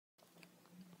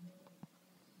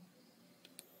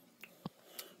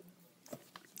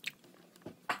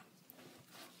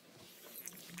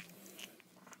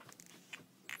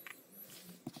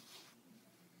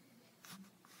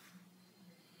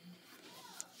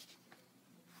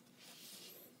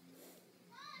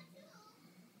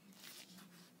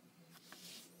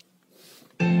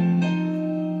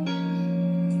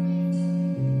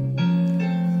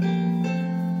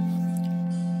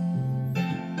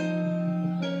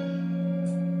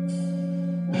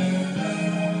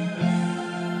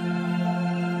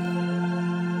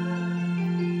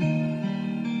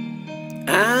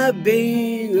I've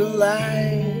been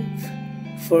alive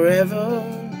forever,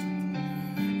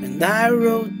 and I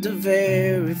wrote the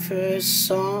very first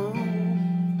song.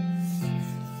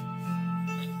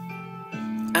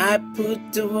 I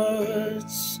put the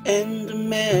words and the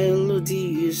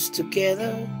melodies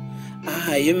together.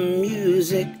 I am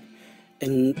music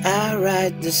and I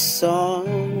write the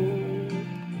songs.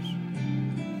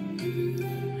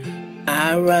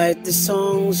 I write the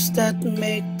songs that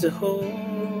make the whole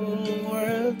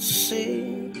world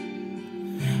sing.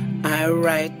 I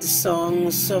write the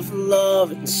songs of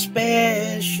love and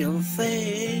special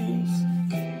things.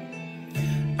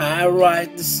 I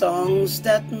write the songs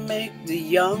that make the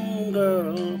young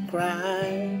girl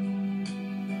cry.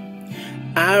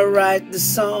 I write the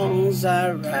songs,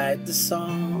 I write the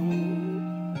songs.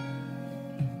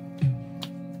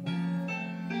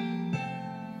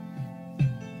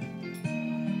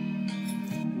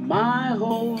 My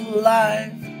whole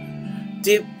life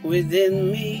deep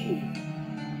within me,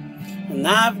 and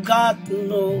I've got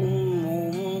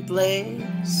no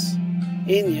place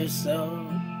in your soul.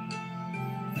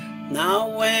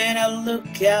 Now when I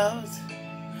look out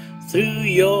through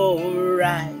your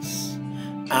eyes,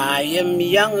 I am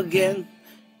young again,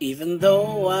 even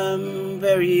though I'm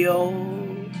very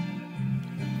old.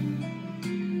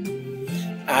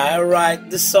 I write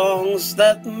the songs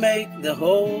that make the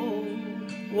whole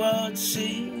world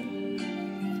sing.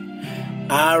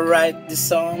 I write the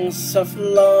songs of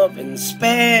love and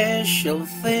special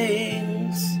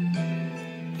things.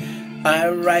 I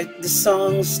write the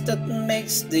songs that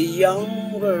makes the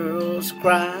young girls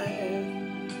cry.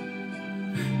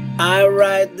 I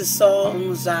write the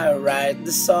songs, I write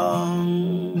the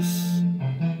songs.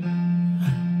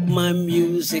 My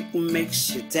music makes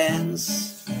you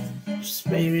dance,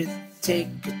 spirit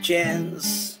take a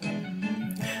chance.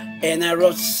 And I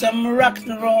wrote some rock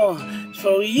and roll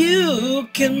so you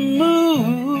can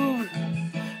move.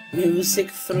 Music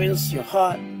thrills your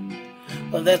heart.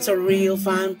 Well, that's a real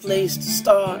fine place to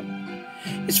start.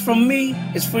 It's from me,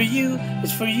 it's for you,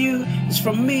 it's for you, it's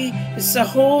from me. It's a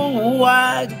whole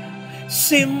wide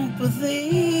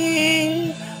sympathy.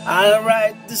 I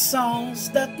write the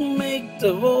songs that make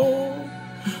the whole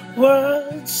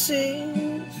world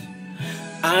sing.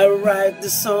 I write the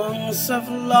songs of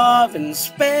love and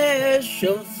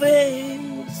special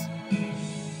things.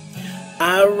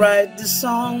 I write the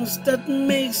songs that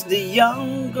makes the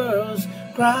young girls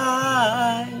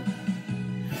cry.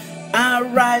 I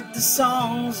write the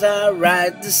songs, I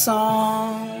write the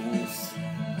songs.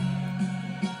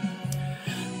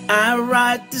 I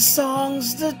write the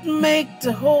songs that make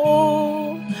the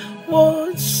whole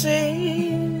world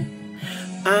sing.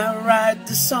 I write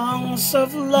the songs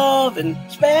of love and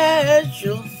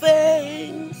special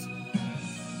things.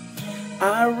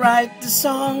 I write the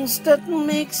songs that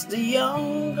makes the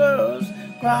young girls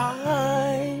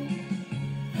cry.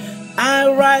 I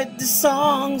write the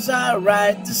songs, I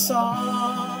write the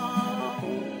songs.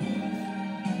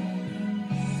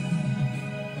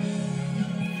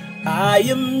 I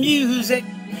am music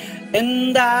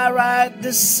and I write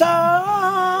the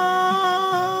songs.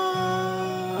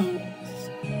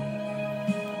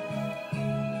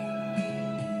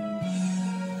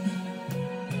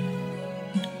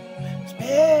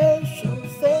 Special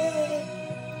thing.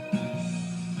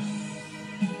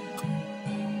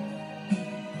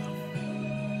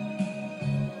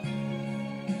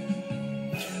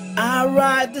 I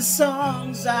write the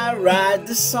songs, I write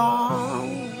the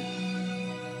songs.